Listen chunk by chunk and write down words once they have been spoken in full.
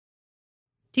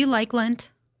Do you like Lent?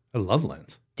 I love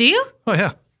Lent. Do you? Oh,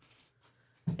 yeah.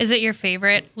 Is it your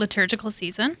favorite liturgical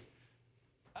season?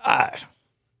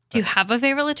 Do you have a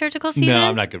favorite liturgical season? No,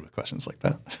 I'm not good with questions like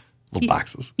that. Little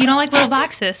boxes. You don't like little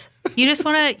boxes. You just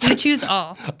want to, you choose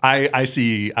all.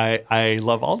 I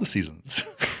love all the seasons.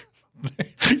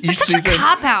 That's such a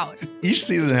cop-out. Each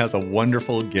season has a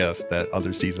wonderful gift that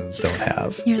other seasons don't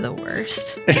have. You're the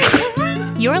worst.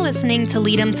 You're listening to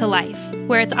Lead 'em to Life,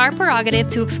 where it's our prerogative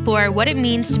to explore what it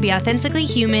means to be authentically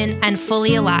human and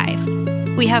fully alive.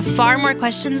 We have far more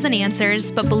questions than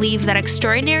answers, but believe that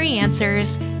extraordinary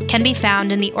answers can be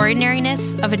found in the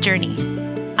ordinariness of a journey.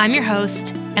 I'm your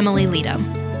host, Emily Leadham.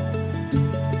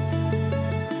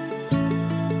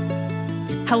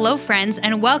 Hello, friends,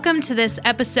 and welcome to this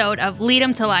episode of Lead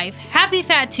 'em to Life. Happy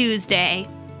Fat Tuesday.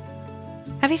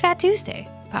 Happy Fat Tuesday,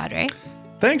 Padre.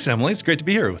 Thanks, Emily. It's great to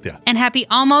be here with you. And happy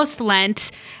almost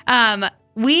Lent.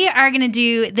 We are going to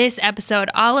do this episode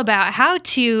all about how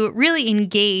to really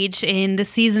engage in the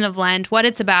season of Lent, what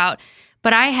it's about.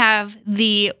 But I have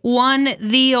the one,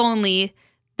 the only,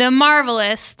 the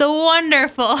marvelous, the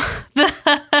wonderful,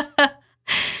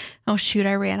 oh shoot,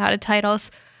 I ran out of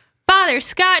titles. Father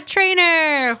Scott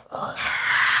Trainer.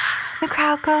 The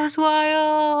crowd goes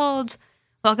wild.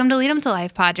 Welcome to Lead 'em to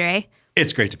Life, Padre.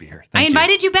 It's great to be here. I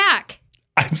invited you back.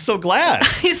 I'm so glad.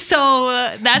 So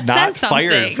that Not says something.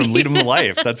 fired from Lead 'em to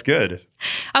Life. That's good.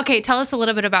 Okay, tell us a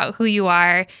little bit about who you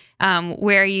are,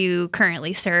 where you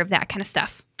currently serve, that kind of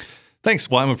stuff. Thanks.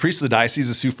 Well, I'm a priest of the Diocese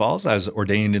of Sioux Falls. I was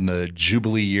ordained in the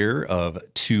Jubilee year of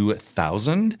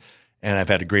 2000, and I've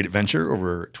had a great adventure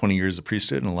over 20 years of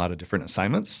priesthood and a lot of different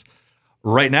assignments.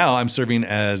 Right now, I'm serving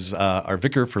as our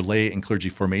vicar for lay and clergy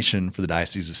formation for the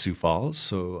Diocese of Sioux Falls.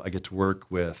 So I get to work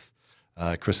with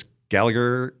Chris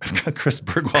Gallagher, Chris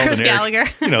Bergwald, Chris and Eric,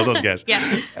 Gallagher. You know, those guys.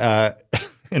 Yeah.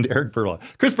 And Eric Bergwald.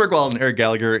 Chris Bergwald and Eric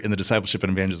Gallagher in the Discipleship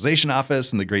and Evangelization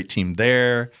Office and the great team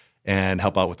there, and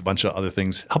help out with a bunch of other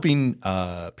things, helping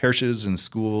parishes and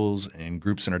schools and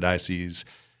groups in our diocese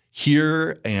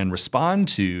hear and respond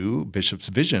to Bishop's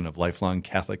vision of lifelong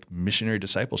Catholic missionary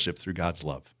discipleship through God's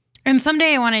love. And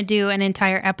someday I want to do an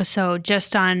entire episode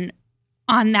just on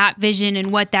that vision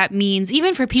and what that means,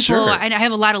 even for people. Sure. I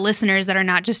have a lot of listeners that are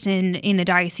not just in the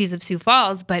Diocese of Sioux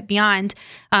Falls, but beyond,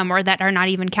 or that are not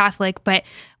even Catholic, but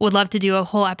would love to do a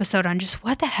whole episode on just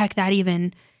what the heck that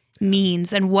even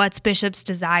means and what's Bishop's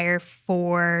desire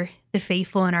for the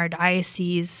faithful in our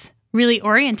diocese, really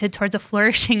oriented towards a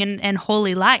flourishing and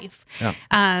holy life,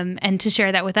 and to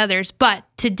share that with others. But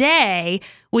today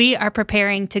we are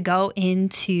preparing to go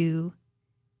into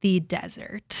the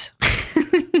desert.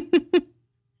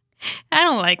 I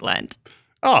don't like Lent.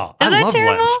 Oh, Is I that love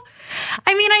terrible? Lent.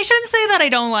 I mean, I shouldn't say that I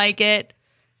don't like it.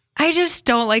 I just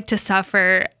don't like to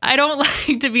suffer. I don't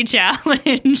like to be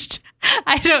challenged.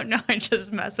 I don't know. I'm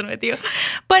just messing with you.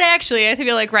 But actually, I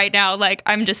feel like right now, like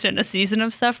I'm just in a season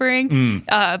of suffering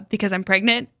because I'm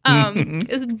pregnant.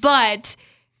 But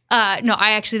no,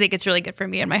 I actually think it's really good for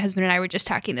me. And my husband and I were just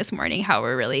talking this morning how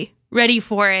we're really ready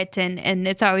for it. And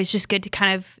it's always just good to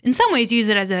kind of, in some ways, use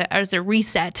it as a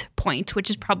reset point, which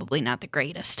is probably not the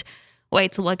greatest way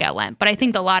to look at Lent. But I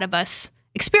think a lot of us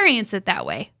experience it that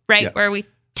way, right? Yeah. Where we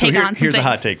take on some Here's things. a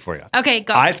hot take for you. Okay,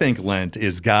 go. I think Lent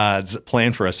is God's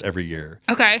plan for us every year.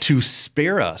 Okay. To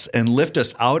spare us and lift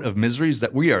us out of miseries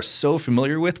that we are so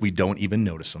familiar with, we don't even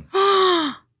notice them.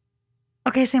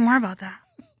 Okay, say more about that.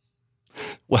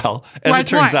 Well, Like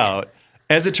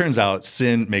as it turns out,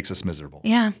 sin makes us miserable.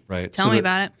 Yeah. Right? Tell me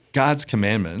about it. God's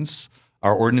commandments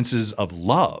are ordinances of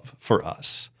love for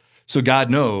us. So God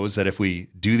knows that if we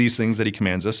do these things that he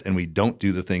commands us and we don't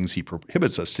do the things he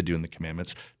prohibits us to do in the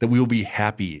commandments, that we will be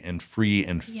happy and free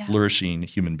and flourishing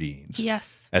human beings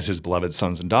as his beloved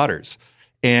sons and daughters.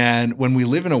 And when we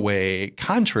live in a way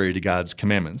contrary to God's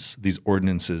commandments, these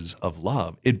ordinances of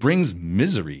love, it brings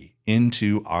misery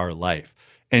into our life.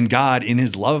 And God, in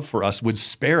his love for us, would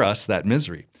spare us that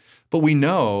misery. But we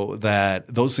know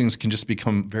that those things can just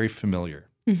become very familiar.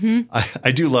 Mm-hmm.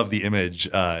 I do love the image.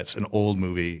 It's an old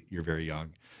movie. You're very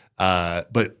young.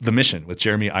 But The Mission with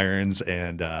Jeremy Irons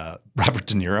and Robert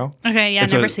De Niro. Okay, yeah,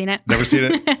 never seen it. Never seen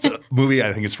it? It's a movie,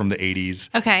 I think it's from the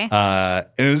 80s. Okay. And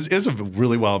it was a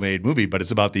really well-made movie, but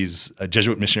it's about these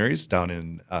Jesuit missionaries down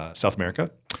in South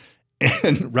America.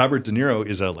 And Robert De Niro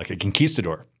is like a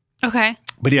conquistador. Okay.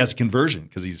 But he has a conversion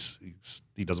because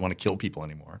he doesn't want to kill people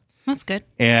anymore. That's good.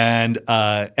 And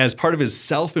as part of his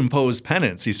self-imposed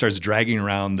penance, he starts dragging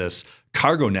around this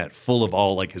cargo net full of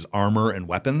all like his armor and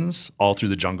weapons all through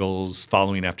the jungles,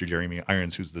 following after Jeremy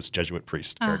Irons, who's this Jesuit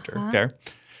priest character. Okay.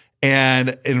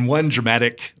 And in one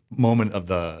dramatic moment of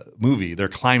the movie, they're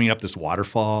climbing up this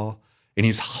waterfall and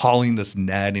he's hauling this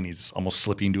net and he's almost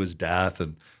slipping to his death.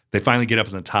 And they finally get up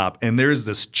on the top, and there's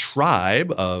this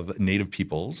tribe of native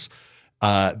peoples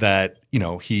that De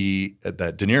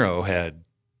Niro had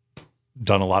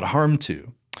done a lot of harm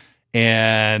to.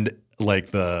 And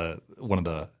like one of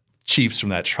the chiefs from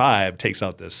that tribe takes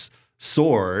out this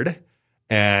sword,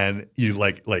 and you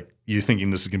you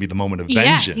thinking this is gonna be the moment of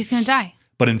vengeance. Yeah, he's gonna die.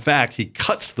 But in fact, he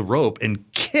cuts the rope and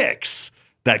kicks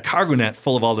that cargo net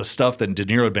full of all the stuff that De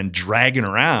Niro had been dragging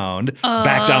around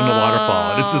back down the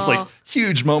waterfall. And it's this like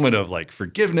huge moment of like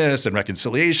forgiveness and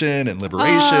reconciliation and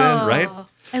liberation, right?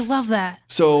 I love that.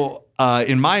 So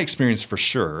in my experience, for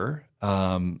sure,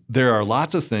 there are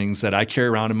lots of things that I carry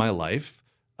around in my life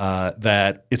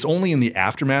that it's only in the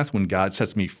aftermath when God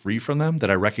sets me free from them that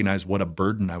I recognize what a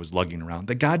burden I was lugging around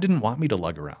that God didn't want me to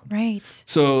lug around. Right.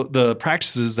 So the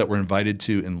practices that we're invited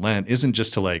to in Lent isn't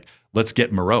just to like, let's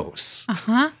get morose.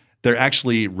 They're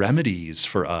actually remedies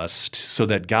for us so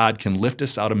that God can lift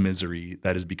us out of misery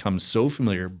that has become so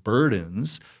familiar,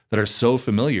 burdens that are so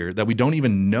familiar that we don't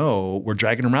even know we're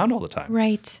dragging around all the time.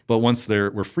 Right. But once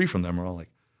we're free from them, we're all like,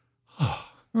 oh,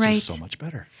 this Right. is so much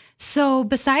better. So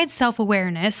besides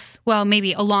self-awareness, well,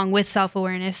 maybe along with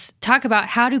self-awareness, talk about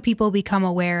how do people become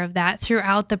aware of that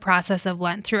throughout the process of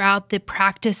Lent, throughout the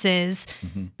practices,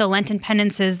 the Lenten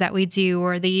penances that we do,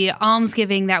 or the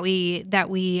almsgiving that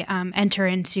we enter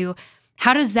into.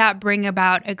 How does that bring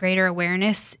about a greater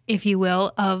awareness, if you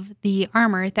will, of the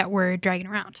armor that we're dragging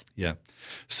around? Yeah.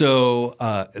 So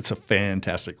it's a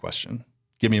fantastic question.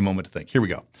 Give me a moment to think. Here we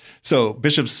go. So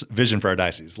Bishop's vision for our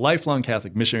diocese: lifelong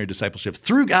Catholic missionary discipleship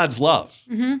through God's love.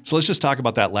 So let's just talk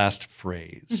about that last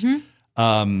phrase.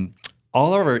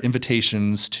 All of our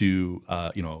invitations to,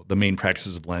 the main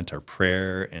practices of Lent are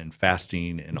prayer and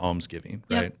fasting and almsgiving,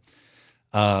 right?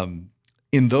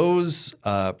 In those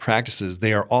practices,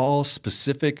 they are all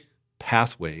specific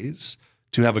pathways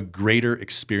to have a greater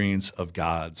experience of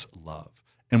God's love.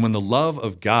 And when the love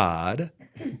of God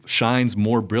shines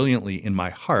more brilliantly in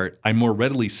my heart, I more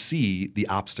readily see the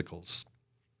obstacles,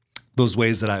 those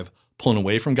ways that I've pullen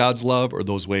away from God's love, or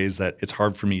those ways that it's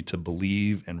hard for me to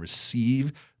believe and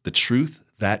receive the truth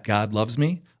that God loves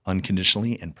me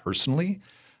unconditionally and personally.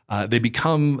 They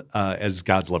become, as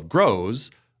God's love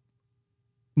grows,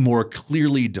 more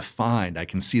clearly defined. I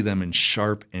can see them in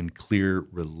sharp and clear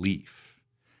relief.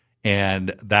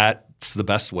 And that's the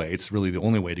best way. It's really the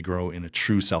only way to grow in a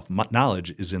true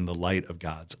self-knowledge is in the light of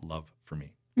God's love for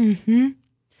me.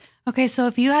 Okay, so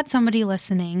if you had somebody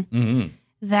listening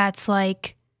that's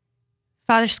like,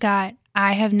 Father Scott,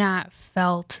 I have not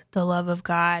felt the love of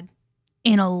God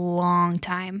in a long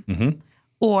time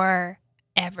or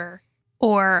ever,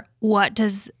 or I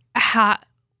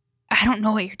don't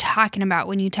know what you're talking about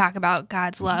when you talk about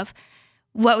God's love.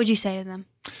 What would you say to them?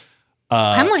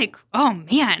 I'm like, oh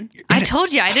man, I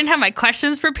told you I didn't have my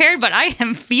questions prepared, but I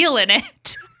am feeling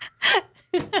it.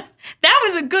 That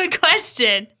was a good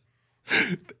question.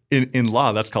 In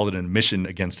law, that's called an admission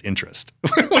against interest.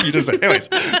 What you just said. Anyways,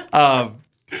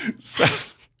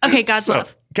 okay, God's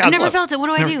love. I've never felt it. What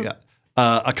do I do?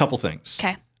 A couple things.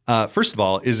 Okay. First of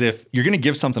all, is if you're going to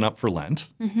give something up for Lent,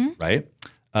 right?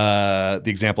 The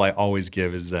example I always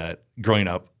give is that growing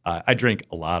up, I drank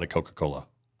a lot of Coca-Cola.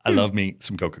 I love me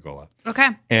some Coca-Cola. Okay.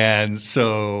 And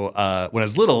so when I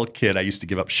was a little kid, I used to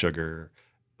give up sugar.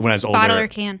 When I was older. Bottle or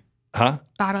can? Huh?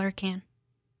 Bottle or can?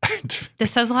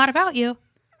 This says a lot about you.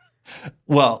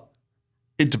 Well,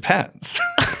 it depends.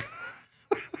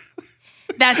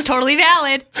 That's totally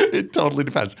valid. It totally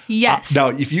depends. Yes. Now,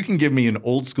 if you can give me an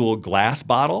old school glass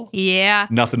bottle, Yeah.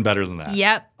 nothing better than that.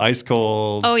 Yep. Ice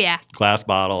cold. Oh, yeah. Glass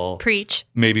bottle. Preach.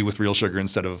 Maybe with real sugar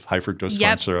instead of high fructose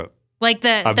corn syrup. Like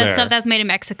the there. stuff that's made in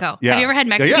Mexico. Yeah. Have you ever had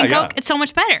Mexican Yeah. Coke? It's so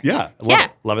much better. Yeah.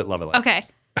 Love it. Okay.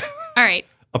 All right.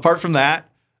 Apart from that,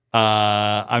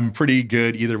 I'm pretty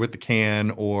good either with the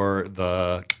can or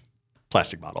the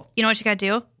plastic bottle. You know what you got to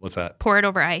do? What's that? Pour it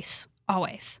over ice.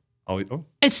 Always. Oh.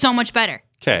 It's so much better.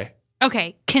 Okay.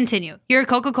 Okay, continue. You're a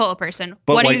Coca-Cola person.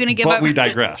 What are you going to give up? But we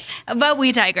digress. But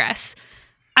we digress.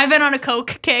 I've been on a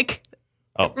Coke kick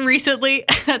recently.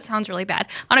 That sounds really bad.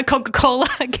 On a Coca-Cola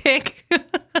kick.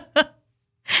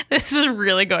 This is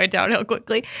really going downhill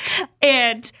quickly.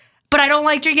 But I don't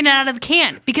like drinking it out of the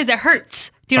can because it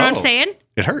hurts. Do you know what I'm saying?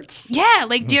 It hurts. Yeah.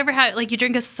 Like, do you ever have, like, you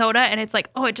drink a soda and it's like,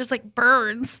 oh, it just like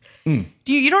burns. You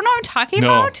don't know what I'm talking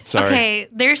about? Sorry. Okay.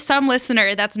 There's some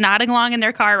listener that's nodding along in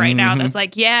their car right now that's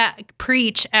like, yeah,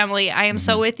 preach, Emily. I am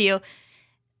so with you.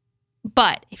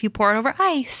 But if you pour it over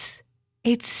ice,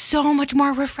 it's so much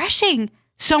more refreshing,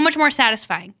 so much more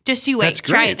satisfying. Just you wait. That's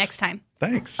great. Try it next time.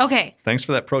 Thanks. Okay. Thanks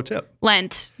for that pro tip.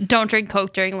 Lent. Don't drink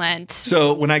Coke during Lent.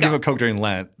 So when I give up Coke during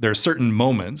Lent, there are certain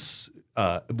moments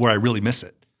where I really miss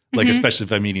it. Like, especially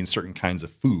if I'm eating certain kinds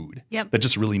of food Yep. that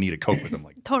just really need a Coke with them,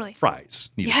 like Totally. fries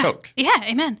need Yeah. a Coke. Yeah.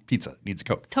 Amen. Pizza needs a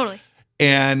Coke. Totally.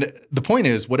 And the point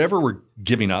is, whatever we're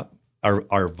giving up,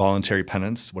 our voluntary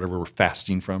penance, whatever we're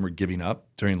fasting from or giving up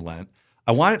during Lent,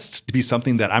 I want it to be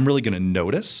something that I'm really going to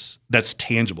notice, that's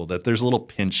tangible, that there's a little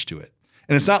pinch to it.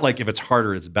 And it's not like if it's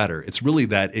harder, it's better. It's really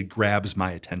that it grabs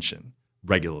my attention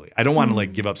regularly. I don't want to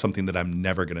like give up something that I'm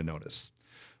never going to notice.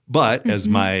 But as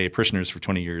my parishioners for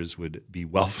 20 years would be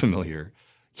well familiar,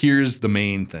 here's the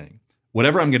main thing.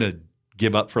 Whatever I'm going to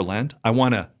give up for Lent, I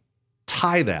want to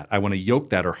tie that. I want to yoke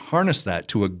that or harness that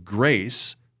to a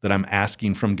grace that I'm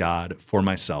asking from God for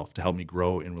myself to help me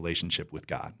grow in relationship with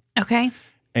God. Okay.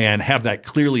 And have that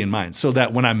clearly in mind so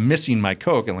that when I'm missing my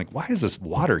Coke, I'm like, why is this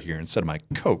water here instead of my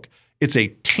Coke? It's a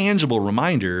tangible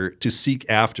reminder to seek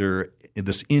after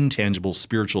this intangible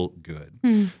spiritual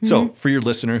good. So for your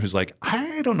listener who's like,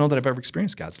 I don't know that I've ever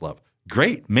experienced God's love.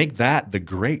 Great. Make that the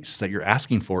grace that you're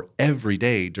asking for every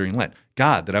day during Lent.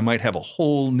 God, that I might have a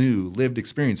whole new lived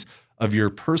experience of your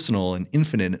personal and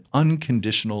infinite and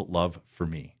unconditional love for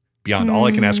me. Beyond all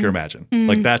I can ask or imagine.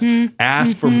 Like that's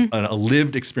ask for a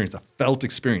lived experience, a felt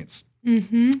experience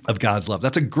of God's love.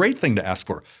 That's a great thing to ask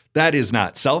for. That is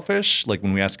not selfish. Like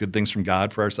when we ask good things from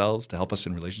God for ourselves to help us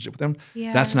in relationship with Him,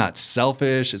 that's not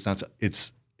selfish.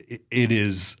 It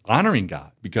is honoring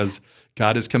God because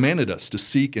God has commanded us to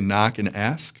seek and knock and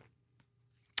ask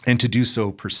and to do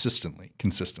so persistently,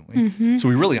 consistently. So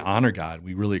we really honor God.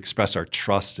 We really express our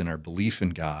trust and our belief in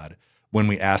God when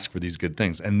we ask for these good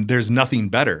things. And there's nothing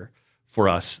better for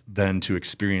us than to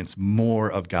experience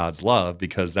more of God's love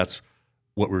because that's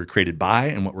what we're created by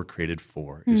and what we're created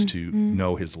for is to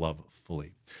know His love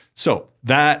fully. So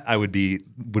that would be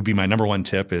my number one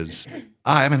tip is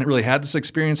I haven't really had this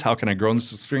experience. How can I grow in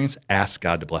this experience? Ask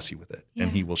God to bless you with it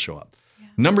and He will show up.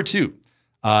 Number two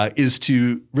is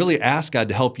to really ask God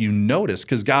to help you notice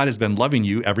because God has been loving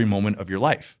you every moment of your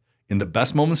life. In the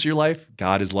best moments of your life,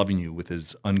 God is loving you with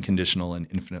His unconditional and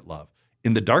infinite love.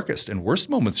 In the darkest and worst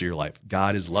moments of your life,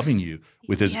 God is loving you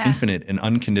with His infinite and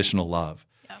unconditional love.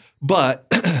 But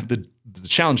the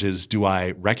challenge is, do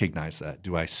I recognize that?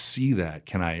 Do I see that?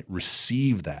 Can I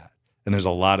receive that? And there's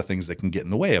a lot of things that can get in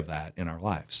the way of that in our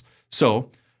lives. So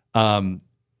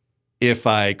if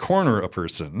I corner a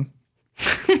person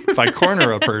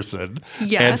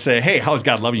and say, hey, how is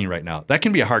God loving you right now? That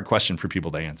can be a hard question for people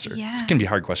to answer. It can be a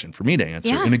hard question for me to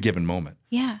answer in a given moment.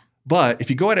 But if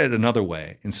you go at it another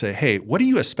way and say, hey, what are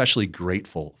you especially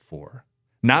grateful for?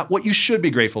 Not what you should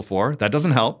be grateful for. That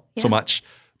doesn't help so much.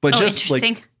 But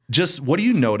just what do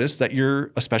you notice that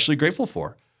you're especially grateful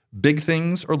for? Big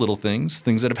things or little things,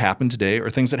 things that have happened today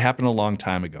or things that happened a long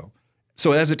time ago.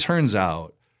 So as it turns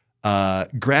out,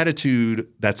 gratitude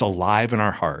that's alive in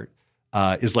our heart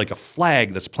is like a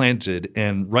flag that's planted,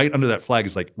 and right under that flag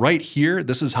is like, right here,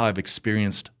 this is how I've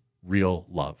experienced real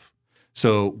love.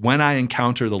 So when I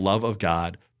encounter the love of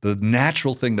God, the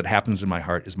natural thing that happens in my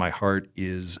heart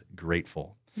is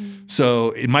grateful.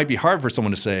 So it might be hard for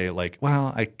someone to say like,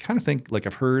 well, I kind of think like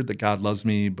I've heard that God loves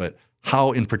me, but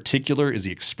how in particular is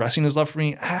He expressing His love for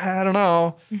me? I don't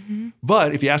know.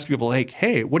 But if you ask people like,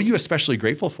 hey, what are you especially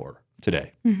grateful for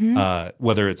today?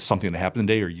 Whether it's something that happened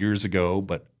today or years ago,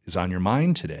 but is on your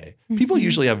mind today, people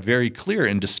usually have very clear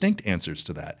and distinct answers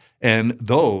to that. And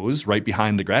those right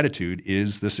behind the gratitude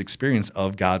is this experience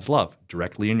of God's love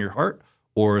directly in your heart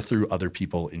or through other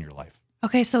people in your life.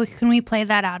 Okay, so can we play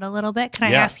that out a little bit? Can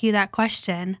I ask you that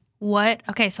question?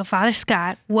 So Father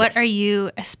Scott, what are you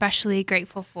especially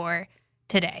grateful for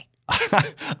today?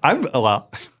 I'm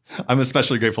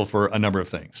especially grateful for a number of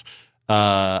things.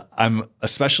 I'm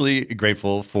especially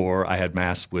grateful for, I had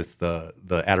Mass with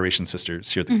the Adoration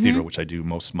Sisters here at the Cathedral, which I do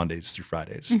most Mondays through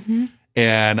Fridays.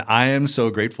 And I am so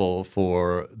grateful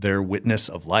for their witness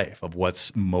of life, of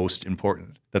what's most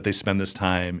important, that they spend this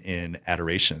time in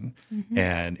adoration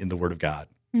and in the Word of God.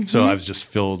 So I was just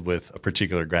filled with a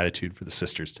particular gratitude for the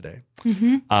sisters today.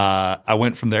 I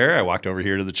went from there, I walked over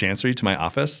here to the Chancery, to my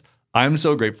office. I'm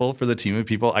so grateful for the team of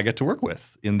people I get to work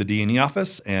with in the D&E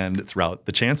office and throughout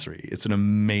the Chancery. It's an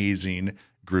amazing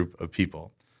group of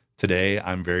people. Today,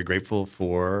 I'm very grateful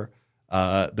for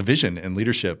the vision and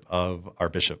leadership of our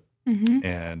bishop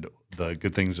and the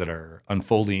good things that are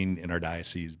unfolding in our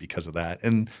diocese because of that,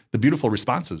 and the beautiful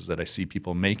responses that I see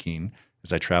people making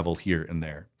as I travel here and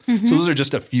there. So those are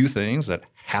just a few things that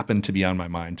happen to be on my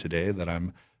mind today that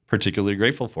I'm particularly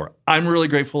grateful for. I'm really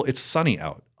grateful it's sunny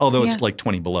out, although it's like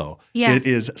 20 below. It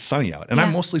is sunny out, and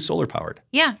I'm mostly solar powered.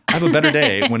 I have a better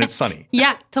day when it's sunny.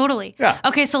 Totally.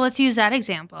 Okay, so let's use that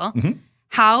example.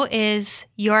 How is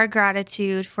your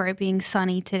gratitude for it being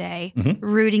sunny today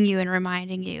rooting you and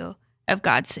reminding you of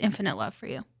God's infinite love for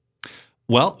you.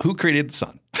 Well, who created the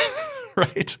sun?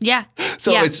 Right? Yeah.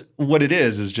 So Yeah. it's what it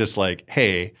is just like,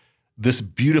 hey, this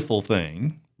beautiful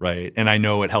thing, right? And I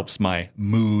know it helps my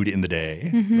mood in the day,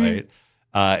 right?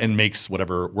 And makes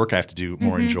whatever work I have to do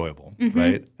more enjoyable,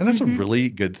 right? And that's a really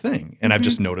good thing. And I've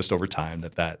just noticed over time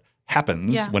that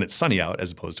happens when it's sunny out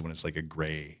as opposed to when it's like a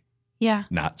gray,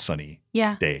 not sunny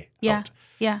day out.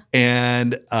 Yeah.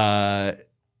 And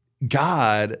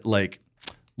God like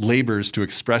labors to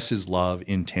express his love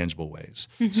in tangible ways.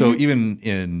 So even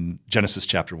in Genesis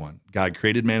chapter 1, God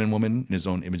created man and woman in his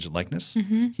own image and likeness.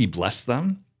 He blessed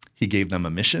them. He gave them a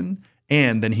mission.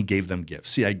 And then he gave them gifts.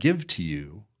 See, I give to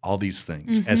you all these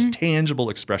things as tangible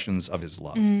expressions of his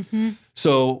love.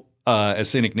 So as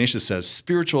St. Ignatius says,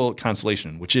 spiritual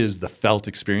consolation, which is the felt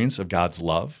experience of God's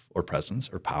love or presence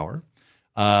or power,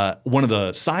 one of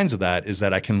the signs of that is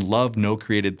that I can love no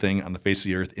created thing on the face of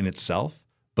the earth in itself,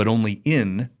 but only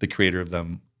in the creator of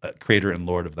them, creator and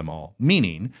Lord of them all.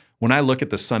 Meaning, when I look at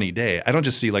the sunny day, I don't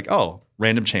just see like, oh,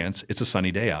 random chance, it's a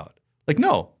sunny day out. Like,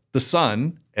 no, the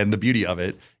sun and the beauty of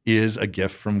it is a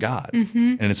gift from God.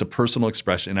 And it's a personal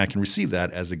expression, and I can receive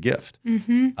that as a gift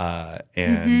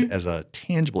and as a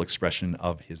tangible expression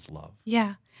of his love.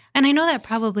 Yeah. And I know that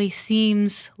probably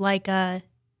seems like a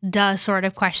duh sort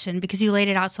of question because you laid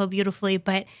it out so beautifully,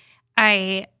 but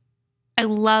I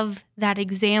love that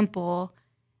example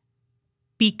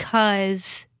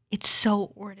because it's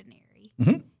so ordinary.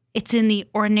 It's in the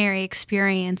ordinary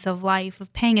experience of life,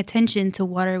 of paying attention to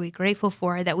what are we grateful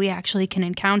for, that we actually can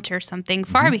encounter something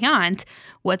far beyond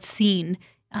what's seen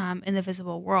in the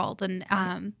visible world.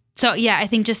 And so, yeah, I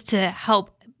think just to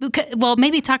help, well,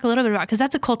 maybe talk a little bit about, because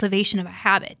that's a cultivation of a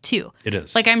habit too. It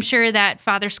is. Like I'm sure that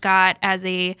Father Scott, as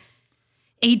a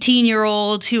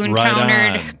 18-year-old who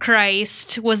encountered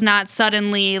Christ, was not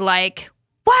suddenly like,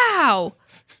 wow,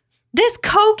 this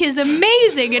Coke is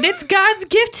amazing and it's God's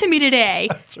gift to me today.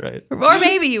 That's right. Or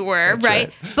maybe you were, That's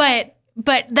right?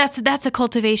 But that's a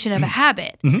cultivation of a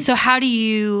habit. So how do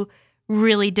you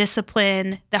really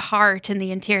discipline the heart and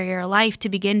the interior life to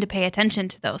begin to pay attention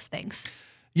to those things?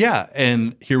 Yeah,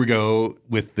 and here we go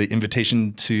with the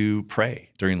invitation to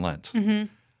pray during Lent.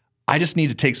 I just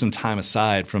need to take some time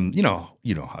aside from, you know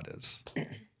how it is.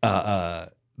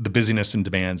 The busyness and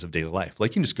demands of daily life.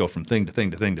 Like you can just go from thing to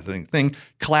thing to thing to thing,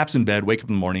 collapse in bed, wake up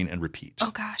in the morning and repeat. Oh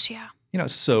gosh, yeah.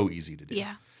 It's so easy to do.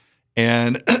 Yeah.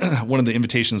 And one of the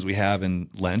invitations we have in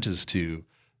Lent is to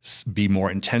be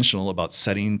more intentional about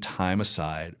setting time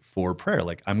aside for prayer.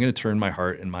 Like I'm going to turn my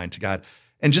heart and mind to God.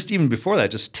 And just even before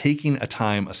that, just taking a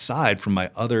time aside from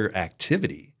my other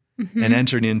activity and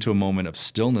entering into a moment of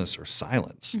stillness or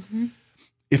silence.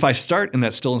 If I start in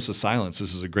that stillness of silence,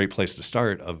 this is a great place to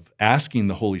start, of asking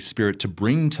the Holy Spirit to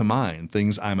bring to mind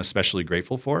things I'm especially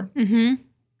grateful for. And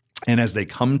as they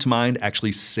come to mind,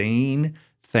 actually saying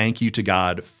thank you to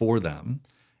God for them.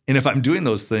 And if I'm doing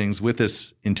those things with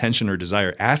this intention or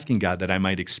desire, asking God that I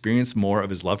might experience more of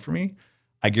his love for me,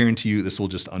 I guarantee you this will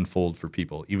just unfold for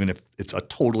people, even if it's a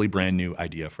totally brand new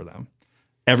idea for them.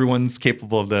 Everyone's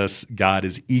capable of this. God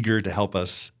is eager to help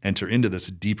us enter into this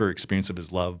deeper experience of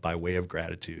his love by way of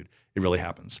gratitude. It really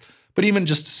happens. But even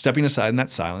just stepping aside in that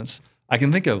silence, I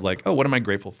can think of like, oh, what am I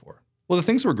grateful for? Well, the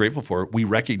things we're grateful for, we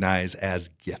recognize as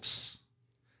gifts.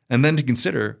 And then to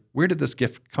consider, where did this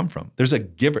gift come from? There's a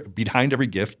giver. Behind every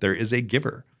gift, there is a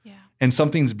giver. Yeah. And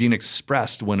something's being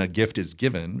expressed when a gift is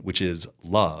given, which is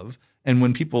love. And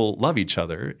when people love each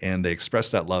other and they express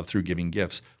that love through giving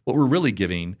gifts, what we're really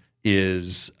giving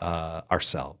is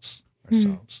ourselves.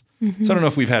 So I don't know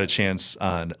if we've had a chance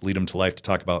on Lead 'em to Life to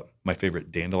talk about my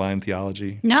favorite dandelion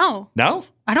theology. No. No?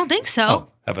 I don't think so. Oh,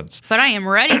 heavens. But I am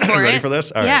ready for it. Ready for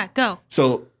this? All yeah, right. go.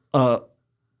 So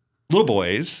little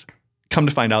boys come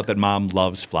to find out that mom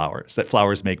loves flowers, that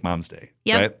flowers make mom's day.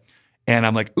 Yep. Right? And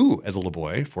I'm like, ooh, as a little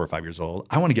boy, 4 or 5 years old,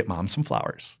 I want to get mom some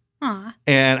flowers. Aw.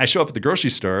 And I show up at the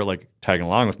grocery store, like tagging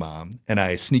along with mom, and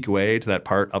I sneak away to that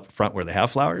part up front where they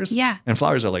have flowers. Yeah. And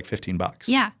flowers are like $15.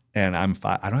 Yeah. And I don't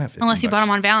have $15. Unless you bought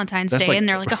them on Valentine's That's Day like- and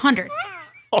they're like 100.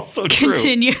 Also true.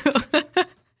 Continue.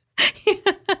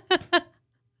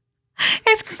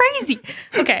 It's crazy.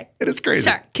 Okay. It is crazy.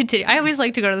 Sorry, continue. I always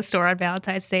like to go to the store on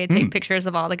Valentine's Day and take pictures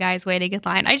of all the guys waiting in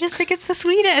line. I just think it's the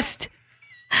sweetest.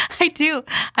 I do.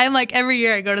 I'm like, every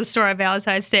year I go to the store on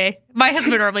Valentine's Day. My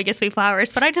husband normally gets me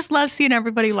flowers, but I just love seeing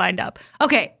everybody lined up.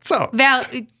 Okay. So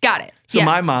got it. So Yeah.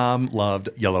 my mom loved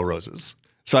yellow roses.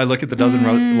 So I look at the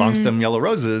dozen long stem yellow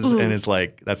roses and it's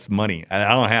like, that's money. I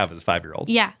don't have as a 5-year-old.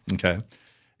 Yeah. Okay.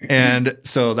 And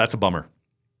so that's a bummer.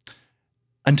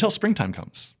 Until springtime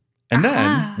comes. And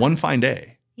then one fine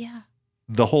day, Yeah.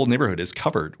 the whole neighborhood is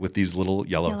covered with these little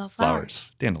yellow Yellow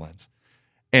flowers, dandelions.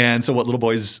 And so what little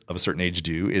boys of a certain age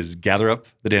do is gather up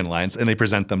the dandelions and they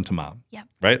present them to mom. Yep.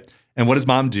 Right? And what does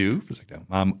mom do?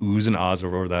 Mom oohs and ahs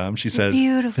over them. She says,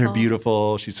 Beautiful. they're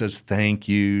beautiful. She says, thank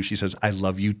you. She says, I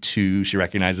love you too. She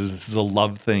recognizes this is a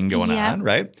love thing going on,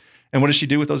 right? And what does she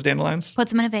do with those dandelions?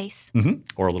 Puts them in a vase. Mm-hmm.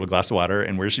 Or a little glass of water.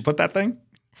 And where does she put that thing?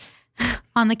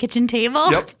 On the kitchen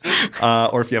table. Yep.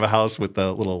 Or if you have a house with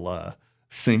a little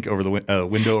sink over the window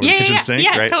over the kitchen sink,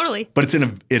 yeah, right? Totally. But it's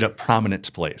in a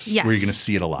prominent place where you're going to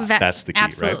see it a lot. That's the key,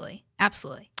 absolutely. right?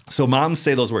 Absolutely. So moms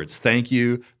say those words, thank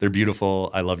you, they're beautiful,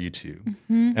 I love you too.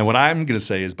 Mm-hmm. And what I'm going to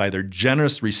say is by their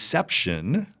generous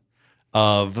reception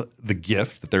of the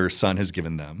gift that their son has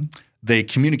given them, they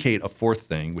communicate a fourth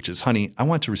thing, which is, honey, I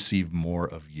want to receive more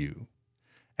of you.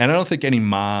 And I don't think any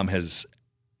mom has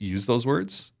used those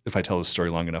words. If I tell this story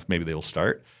long enough, maybe they will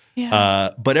start.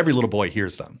 Yeah. But every little boy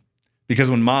hears them. Because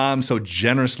when mom so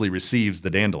generously receives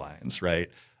the dandelions, right,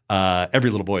 every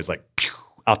little boy is like, pew,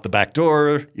 out the back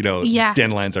door,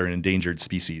 dandelions are an endangered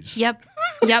species. Yep.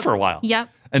 For a while. Yep.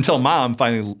 Until mom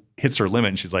finally hits her limit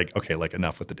and she's like, okay, like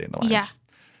enough with the dandelions.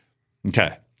 Yeah.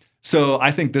 Okay. So I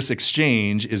think this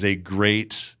exchange is a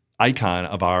great icon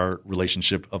of our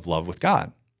relationship of love with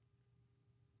God.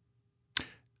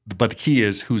 But the key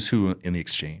is who's who in the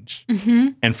exchange. Mm-hmm.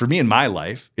 And for me in my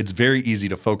life, it's very easy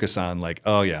to focus on like,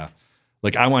 oh yeah,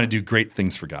 like I want to do great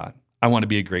things for God. I want to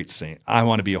be a great saint. I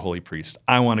want to be a holy priest.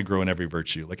 I want to grow in every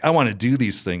virtue. Like I want to do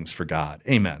these things for God.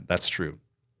 Amen. That's true.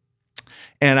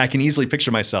 And I can easily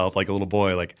picture myself like a little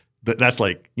boy, like that's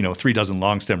like, 3 dozen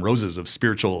long stem roses of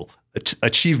spiritual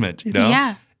achievement,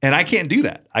 Yeah. And I can't do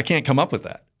that. I can't come up with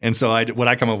that. And so what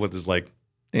I come up with is like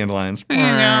dandelions.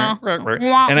 Yeah.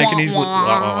 And I can easily,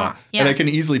 Yeah. and I can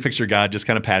easily picture God just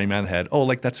kind of patting me on the head. Oh,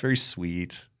 like that's very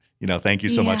sweet. Thank you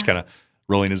so much. Kind of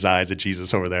rolling his eyes at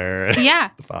Jesus over there. Yeah.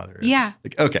 The Father. Yeah.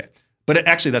 Like, okay. But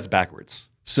actually that's backwards.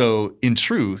 So in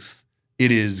truth,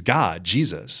 it is God,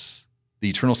 Jesus, the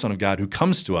eternal Son of God, who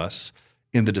comes to us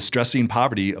in the distressing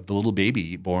poverty of the little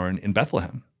baby born in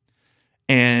Bethlehem.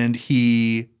 And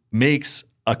he makes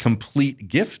a complete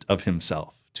gift of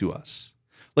himself to us.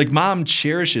 Like mom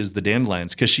cherishes the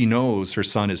dandelions because she knows her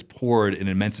son has poured an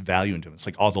immense value into him. It's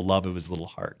like all the love of his little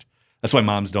heart. That's why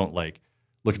moms don't like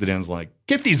look at the dandelions like,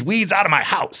 get these weeds out of my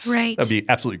house. Right. That'd be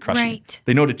absolutely crushing. Right.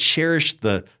 They know to cherish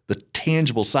the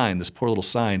tangible sign, this poor little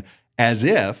sign, as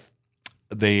if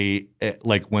they,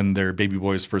 like when their baby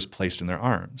boy is first placed in their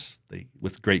arms,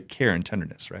 with great care and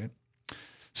tenderness, right?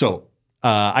 So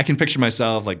I can picture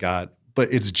myself like God,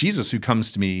 but it's Jesus who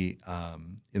comes to me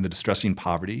in the distressing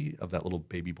poverty of that little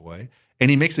baby boy, and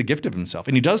he makes a gift of himself.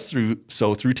 And he does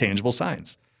so through tangible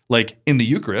signs. Like in the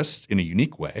Eucharist, in a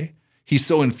unique way, he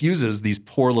so infuses these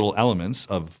poor little elements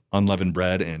of unleavened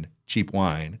bread and cheap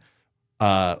wine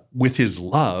with his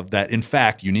love that, in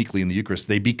fact, uniquely in the Eucharist,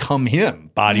 they become him,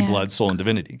 body, blood, soul, and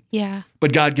divinity. Yeah.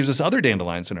 But God gives us other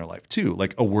dandelions in our life too,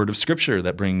 like a word of scripture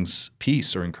that brings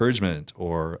peace or encouragement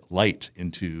or light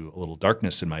into a little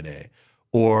darkness in my day.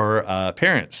 Or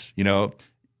parents, you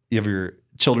have your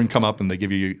children come up and they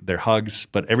give you their hugs,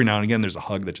 but every now and again there's a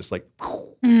hug that just like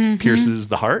pierces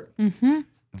the heart. Mm-hmm.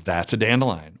 That's a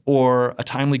dandelion. Or a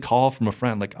timely call from a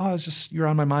friend, like, oh, you're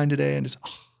on my mind today, and it's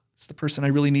the person I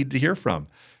really need to hear from.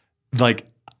 Like,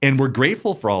 and we're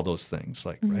grateful for all those things,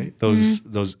 like, right?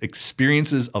 Those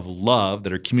experiences of love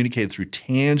that are communicated through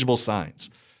tangible signs.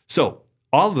 So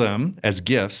all of them as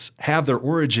gifts have their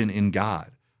origin in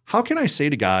God. How can I say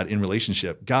to God in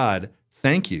relationship, God,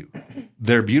 thank you.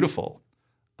 They're beautiful.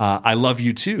 I love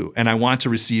you too, and I want to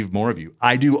receive more of you.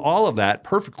 I do all of that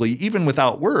perfectly, even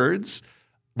without words,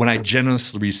 when I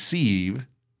generously receive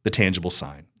the tangible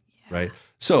sign, right?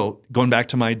 So going back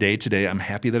to my day today, I'm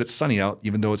happy that it's sunny out,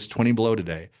 even though it's 20 below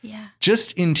today. Yeah.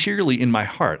 Just interiorly in my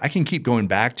heart, I can keep going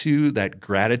back to that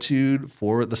gratitude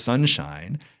for the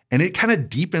sunshine, and it kind of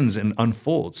deepens and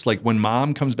unfolds. Like when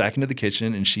mom comes back into the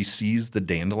kitchen and she sees the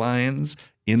dandelions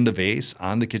in the vase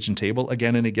on the kitchen table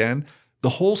again and again, the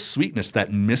whole sweetness,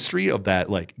 that mystery of that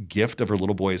like gift of her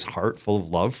little boy's heart full of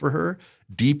love for her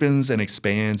deepens and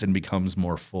expands and becomes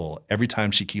more full every time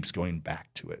she keeps going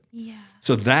back to it. Yeah.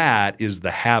 So that is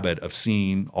the habit of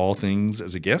seeing all things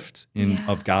as a gift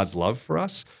of God's love for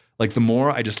us. Like the more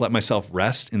I just let myself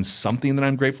rest in something that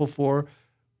I'm grateful for,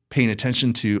 paying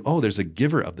attention to, oh, there's a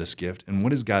giver of this gift. And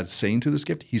what is God saying through this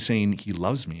gift? He's saying he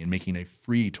loves me and making a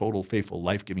free, total, faithful,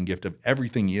 life-giving gift of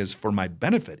everything he is for my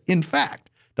benefit. In fact,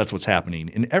 that's what's happening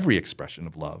in every expression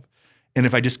of love. And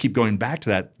if I just keep going back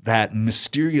to that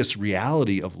mysterious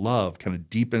reality of love kind of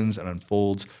deepens and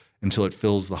unfolds until it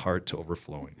fills the heart to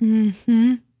overflowing.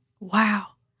 Mm-hmm. Wow.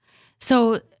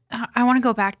 So I want to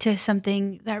go back to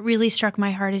something that really struck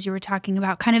my heart as you were talking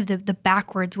about kind of the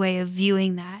backwards way of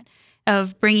viewing that,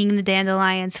 of bringing the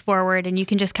dandelions forward. And you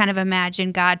can just kind of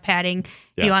imagine God patting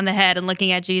you on the head and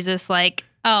looking at Jesus like,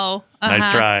 oh, nice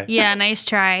try. Yeah, nice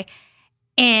try.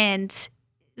 And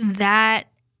that,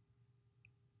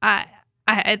 I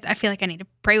feel like I need to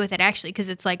pray with it actually, because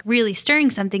it's like really stirring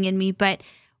something in me. But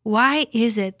why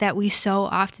is it that we so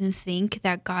often think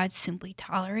that God simply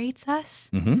tolerates us?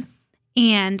 Mm-hmm.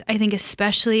 And I think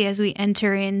especially as we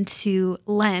enter into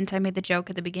Lent, I made the joke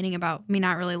at the beginning about me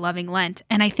not really loving Lent.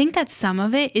 And I think that some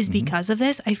of it is because of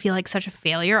this. I feel like such a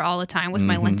failure all the time with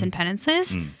my Lenten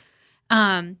penances.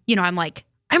 I'm like,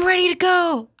 I'm ready to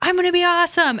go. I'm going to be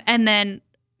awesome. And then,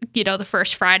 the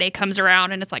first Friday comes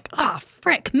around and it's like, oh,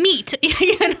 frick, meat.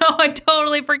 I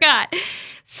totally forgot.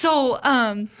 So,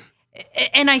 and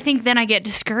I think then I get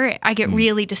discouraged. I get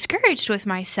really discouraged with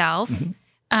myself.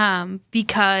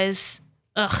 Because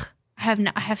I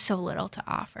have so little to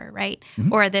offer, right?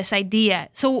 Or this idea.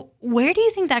 So where do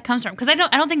you think that comes from? Because I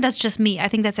don't think that's just me. I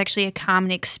think that's actually a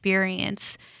common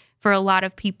experience for a lot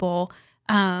of people.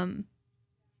 Why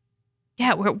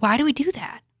do we do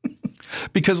that?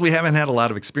 Because we haven't had a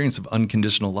lot of experience of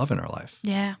unconditional love in our life.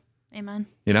 Yeah. Amen.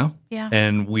 Yeah.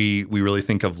 And we really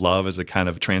think of love as a kind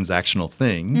of transactional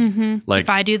thing. Like, if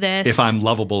I do this, if I'm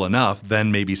lovable enough,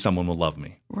 then maybe someone will love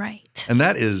me. Right. And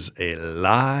that is a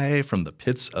lie from the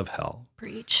pits of hell.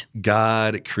 Preach.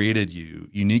 God created you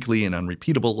uniquely and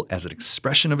unrepeatable as an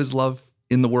expression of his love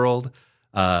in the world.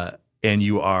 And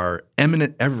you are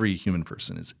eminent. Every human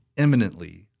person is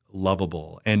eminently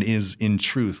lovable and is in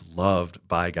truth loved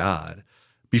by God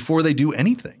before they do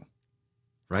anything.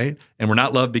 Right? And we're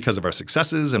not loved because of our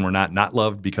successes, and we're not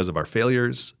loved because of our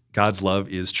failures. God's love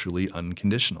is truly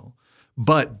unconditional.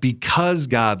 But because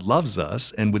God loves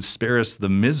us and would spare us the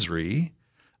misery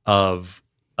of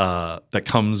that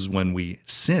comes when we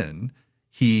sin,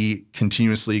 he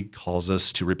continuously calls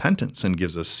us to repentance and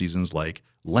gives us seasons like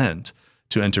Lent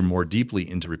to enter more deeply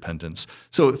into repentance.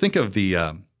 So think of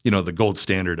the gold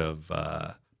standard of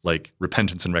like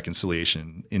repentance and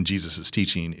reconciliation in Jesus'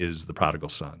 teaching is the prodigal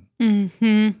son.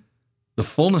 The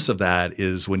fullness of that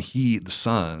is when the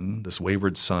son, this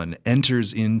wayward son,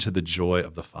 enters into the joy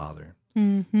of the Father.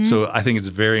 So I think it's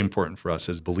very important for us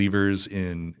as believers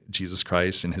in Jesus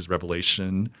Christ and his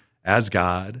revelation as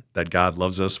God, that God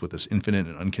loves us with this infinite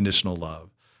and unconditional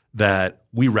love, that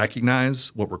we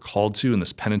recognize what we're called to in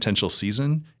this penitential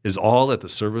season is all at the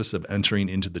service of entering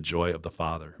into the joy of the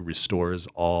Father who restores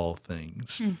all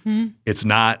things. It's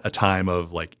not a time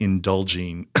of like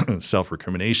indulging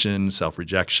self-recrimination,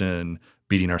 self-rejection,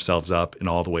 beating ourselves up in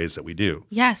all the ways that we do.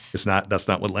 Yes. That's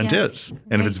not what Lent is.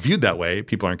 And if it's viewed that way,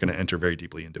 people aren't going to enter very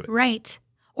deeply into it. Right.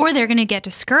 Or they're going to get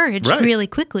discouraged really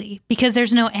quickly because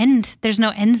there's no end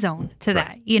zone to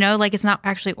that. Like it's not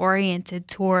actually oriented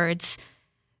towards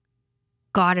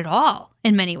God at all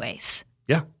in many ways.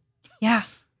 Yeah. Yeah.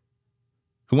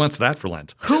 Who wants that for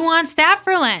Lent? Who wants that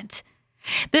for Lent?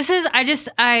 This is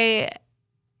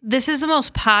the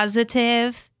most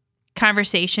positive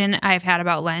conversation I've had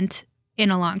about Lent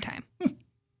in a long time. Do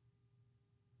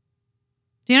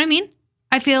you know what I mean?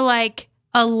 I feel like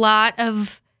a lot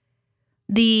of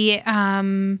the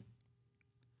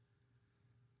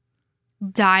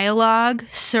dialogue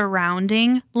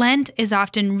surrounding Lent is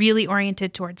often really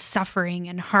oriented towards suffering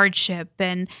and hardship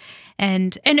and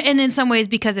in some ways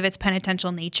because of its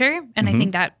penitential nature. And I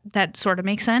think that sort of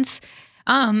makes sense.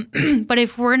 But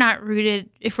if we're not rooting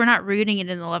it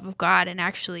in the love of God and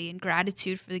actually in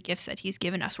gratitude for the gifts that he's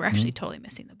given us, we're actually totally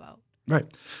missing the boat. Right.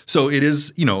 So it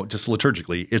is, just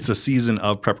liturgically, it's a season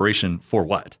of preparation for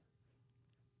what?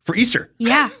 For Easter.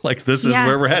 Yeah. Like this is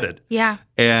where we're headed. Yeah.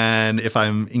 And if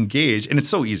I'm engaged, and it's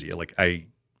so easy, like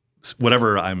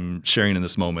whatever I'm sharing in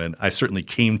this moment, I certainly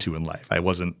came to in life. I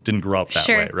didn't grow up that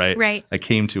way, right? Right. I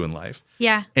came to in life.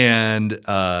 Yeah. And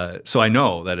so I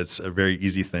know that it's a very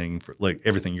easy thing for like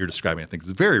everything you're describing, I think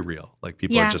is very real. Like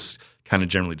people are just kind of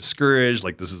generally discouraged.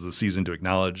 Like this is the season to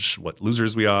acknowledge what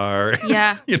losers we are.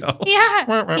 Yeah. Yeah.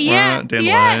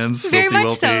 Dandelions, very filthy,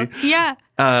 much wilty. so. Yeah.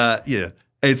 Yeah.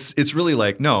 It's really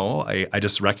like, no, I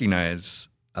just recognize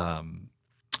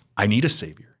I need a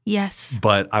savior. Yes.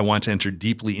 But I want to enter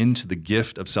deeply into the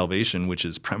gift of salvation, which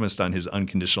is premised on his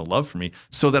unconditional love for me,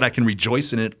 so that I can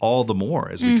rejoice in it all the more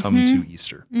as we come to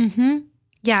Easter.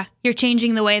 Yeah. You're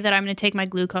changing the way that I'm going to take my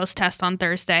glucose test on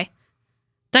Thursday.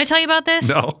 Did I tell you about this?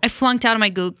 No. I flunked out of my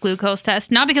glucose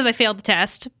test, not because I failed the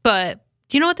test, but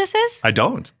do you know what this is? I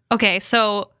don't. Okay.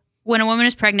 So when a woman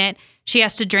is pregnant, she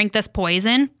has to drink this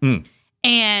poison.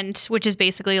 and which is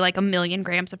basically like 1 million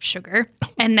grams of sugar.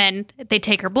 And then they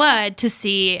take her blood to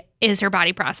see, is her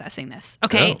body processing this?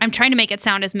 Okay. Oh. I'm trying to make it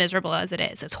sound as miserable as it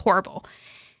is. It's horrible.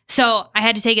 So I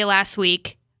had to take it last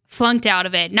week, flunked out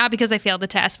of it, not because I failed the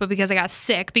test, but because I got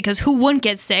sick, because who wouldn't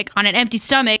get sick on an empty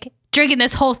stomach drinking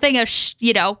this whole thing of,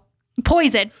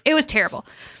 poison? It was terrible.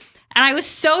 And I was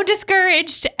so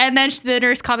discouraged. And then the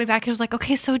nurse called me back and was like,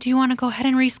 okay, so do you want to go ahead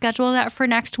and reschedule that for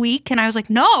next week? And I was like,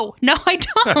 no, I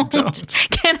don't.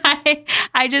 Can I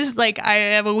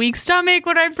have a weak stomach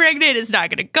when I'm pregnant. It's not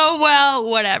going to go well,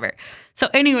 whatever. So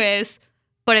anyways,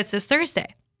 but it's this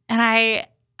Thursday. And I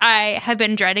have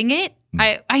been dreading it.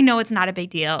 I know it's not a big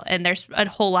deal. And there's a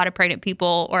whole lot of pregnant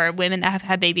people or women that have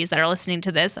had babies that are listening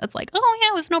to this. That's like, oh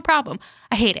yeah, it was no problem.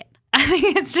 I hate it. I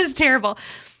think it's just terrible.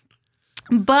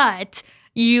 But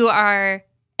you are,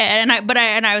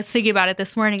 I was thinking about it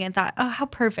this morning and thought, oh, how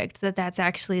perfect that that's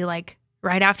actually like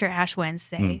right after Ash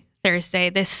Wednesday, Thursday,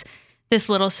 this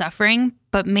little suffering.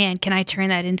 But man, can I turn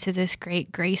that into this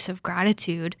great grace of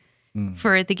gratitude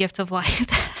for the gift of life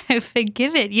that I've been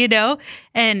given,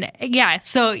 And yeah,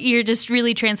 so you're just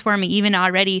really transforming even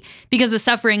already, because the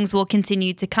sufferings will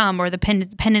continue to come, or the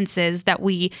penances that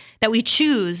we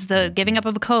choose, the giving up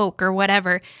of a Coke or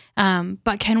whatever.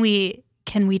 But can we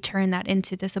turn that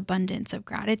into this abundance of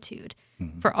gratitude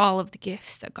for all of the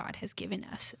gifts that God has given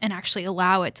us, and actually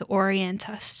allow it to orient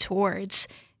us towards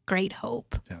great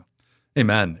hope? Yeah.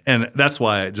 Amen. And that's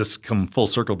why I just come full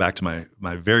circle back to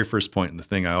my very first point. And the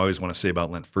thing I always want to say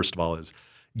about Lent, first of all, is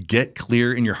get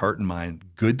clear in your heart and mind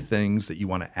good things that you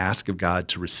want to ask of God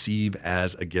to receive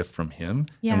as a gift from Him.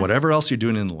 Yeah. And whatever else you're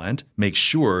doing in Lent, make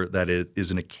sure that it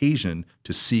is an occasion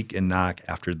to seek and knock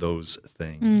after those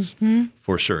things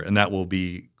for sure. And that will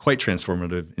be quite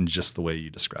transformative in just the way you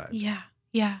described. Yeah.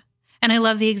 Yeah. And I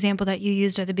love the example that you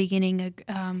used at the beginning,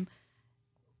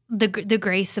 the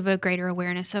grace of a greater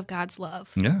awareness of God's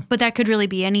love. Yeah. But that could really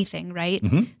be anything, right?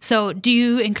 Mm-hmm. So do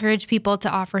you encourage people to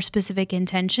offer specific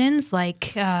intentions,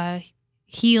 like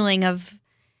healing of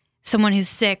someone who's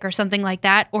sick or something like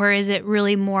that? Or is it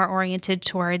really more oriented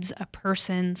towards a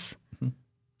person's own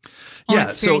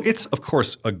experience? So it's, of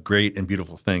course, a great and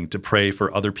beautiful thing to pray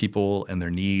for other people and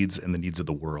their needs and the needs of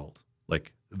the world.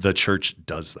 Like, the church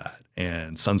does that.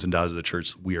 And sons and daughters of the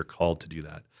church, we are called to do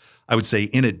that. I would say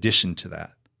in addition to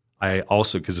that, I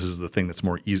also, because this is the thing that's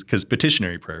more easy, because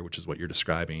petitionary prayer, which is what you're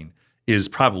describing, is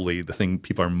probably the thing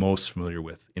people are most familiar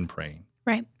with in praying.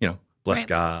 Right. Bless Right.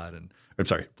 God,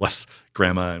 bless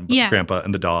grandma and Yeah. grandpa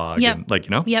and the dog, Yep.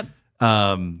 and Yep.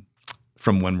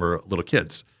 from when we're little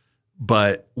kids.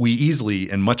 But we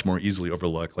easily and much more easily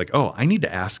overlook, I need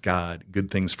to ask God good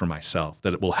things for myself,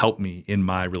 that it will help me in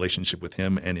my relationship with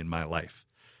Him and in my life.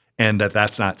 And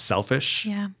that's not selfish.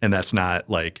 Yeah. And that's not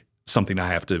something I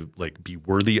have to be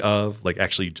worthy of.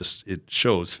 Actually, just it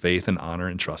shows faith and honor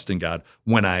and trust in God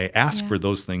when I ask for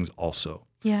those things also.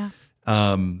 Yeah.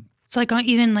 So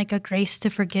even a grace to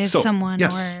forgive someone.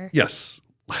 Yes.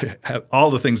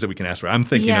 All the things that we can ask for. I'm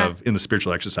thinking Yeah. of in the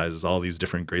spiritual exercises, all these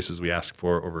different graces we ask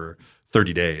for over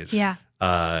 30 days. Yeah.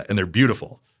 And they're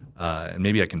beautiful. And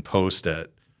maybe I can post at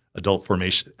adult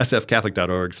formation,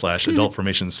 sfcatholic.org/adult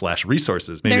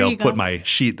formation/resources. Maybe There you I'll put go. my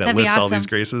sheet that That'd be lists all these awesome.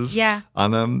 graces Yeah.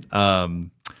 on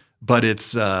them. But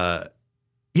it's,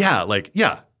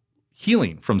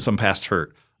 healing from some past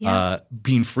hurt. Yeah.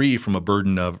 Being free from a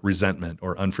burden of resentment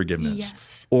or unforgiveness.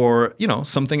 Yes. Or,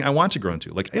 something I want to grow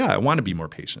into. I want to be more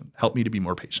patient. Help me to be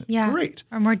more patient. Yeah. Great.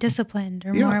 Or more disciplined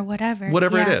or Yeah. more whatever.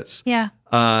 Whatever it Yeah. is. Yeah.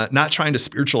 Not trying to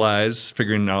spiritualize,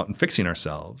 figuring out and fixing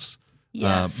ourselves.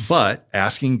 Yes. But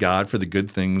asking God for the good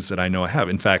things that I know I have.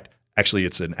 In fact, actually,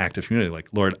 it's an act of humility.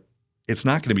 Lord, it's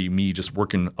not going to be me just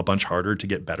working a bunch harder to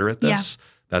get better at this. Yeah.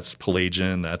 That's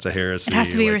Pelagian. That's a heresy. It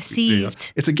has to be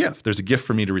received. It's a gift. There's a gift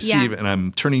for me to receive, and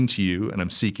I'm turning to you, and I'm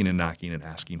seeking and knocking and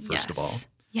asking first of all.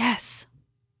 Yes.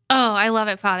 Oh, I love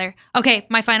it, Father. Okay,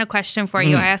 my final question for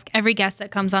you. I ask every guest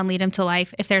that comes on Lead 'em to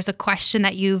Life if there's a question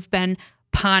that you've been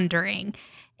pondering.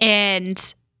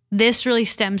 And this really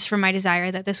stems from my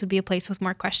desire that this would be a place with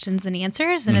more questions than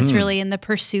answers. And it's really in the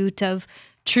pursuit of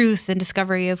truth and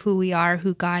discovery of who we are,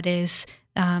 who God is,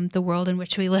 the world in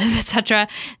which we live, etc.,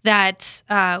 that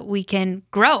we can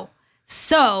grow.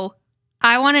 So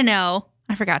I want to know,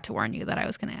 I forgot to warn you that I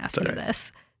was going to ask you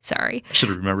this. Sorry. I should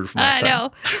have remembered from last time.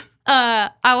 No.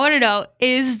 I want to know,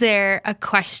 is there a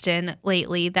question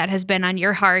lately that has been on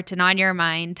your heart and on your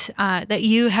mind that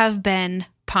you have been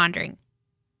pondering?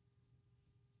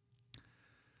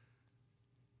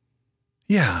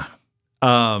 Yeah.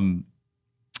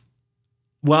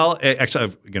 Well, actually,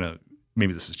 I'm going to,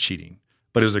 maybe this is cheating,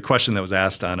 but it was a question that was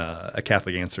asked on a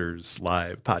Catholic Answers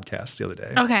live podcast the other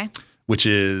day. Okay. Which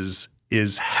is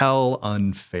is hell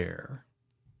unfair?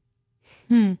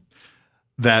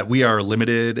 That we are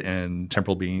limited and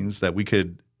temporal beings, that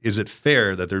is it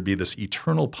fair that there'd be this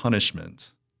eternal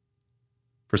punishment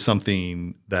for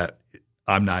something that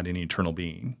I'm not an eternal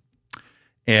being?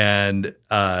 And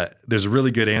there's a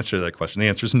really good answer to that question. The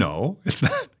answer is no, it's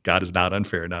not. God is not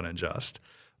unfair, not unjust.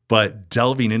 But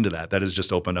delving into that has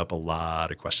just opened up a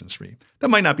lot of questions for me. That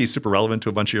might not be super relevant to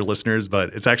a bunch of your listeners, but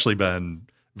it's actually been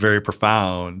very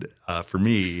profound for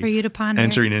me. For you to ponder.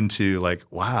 Entering into like,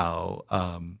 wow,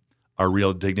 our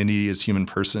real dignity as human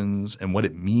persons and what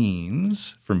it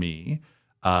means for me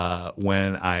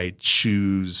when I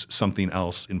choose something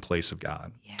else in place of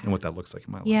God and what that looks like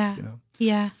in my life. You know?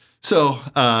 Yeah. So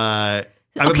I've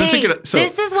been thinking.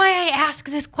 This is why I ask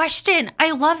this question.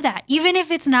 I love that. Even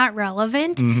if it's not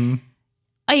relevant,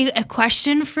 a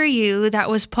question for you that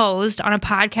was posed on a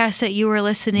podcast that you were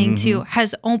listening to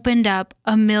has opened up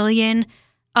a million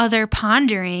other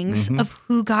ponderings of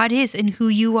who God is and who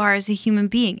you are as a human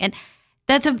being. And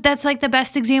that's like the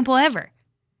best example ever.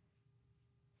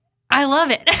 I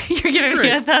love it. You're giving me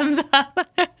a thumbs up.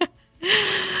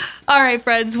 All right,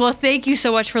 friends. Well, thank you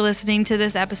so much for listening to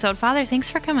this episode. Father, thanks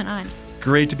for coming on.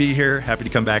 Great to be here. Happy to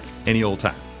come back any old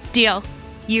time. Deal.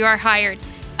 You are hired.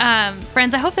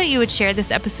 Friends, I hope that you would share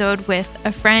this episode with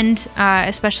a friend,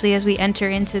 especially as we enter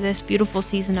into this beautiful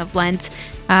season of Lent.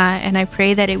 And I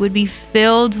pray that it would be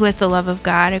filled with the love of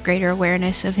God, a greater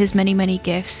awareness of his many, many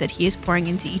gifts that he is pouring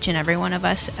into each and every one of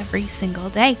us every single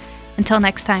day. Until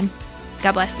next time,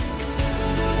 God bless.